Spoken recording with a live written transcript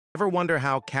Ever wonder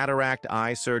how cataract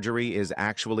eye surgery is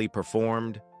actually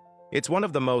performed? It's one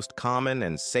of the most common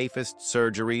and safest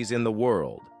surgeries in the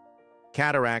world.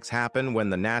 Cataracts happen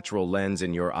when the natural lens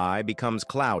in your eye becomes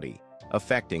cloudy,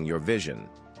 affecting your vision.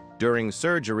 During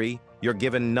surgery, you're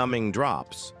given numbing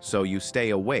drops, so you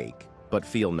stay awake but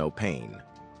feel no pain.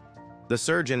 The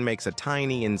surgeon makes a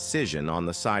tiny incision on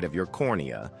the side of your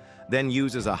cornea, then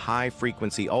uses a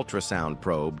high-frequency ultrasound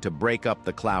probe to break up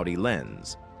the cloudy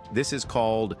lens. This is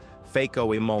called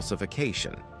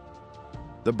phacoemulsification.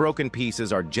 The broken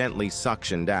pieces are gently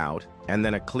suctioned out, and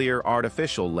then a clear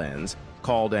artificial lens,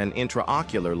 called an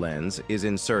intraocular lens, is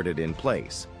inserted in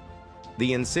place.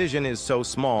 The incision is so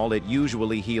small it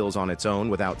usually heals on its own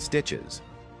without stitches.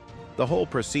 The whole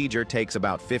procedure takes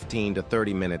about 15 to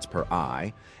 30 minutes per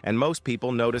eye, and most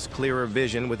people notice clearer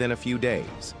vision within a few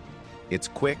days. It's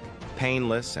quick,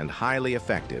 painless, and highly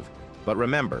effective, but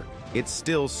remember, it's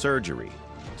still surgery.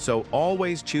 So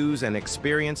always choose an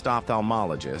experienced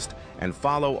ophthalmologist and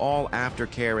follow all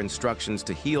aftercare instructions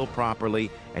to heal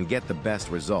properly and get the best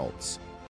results.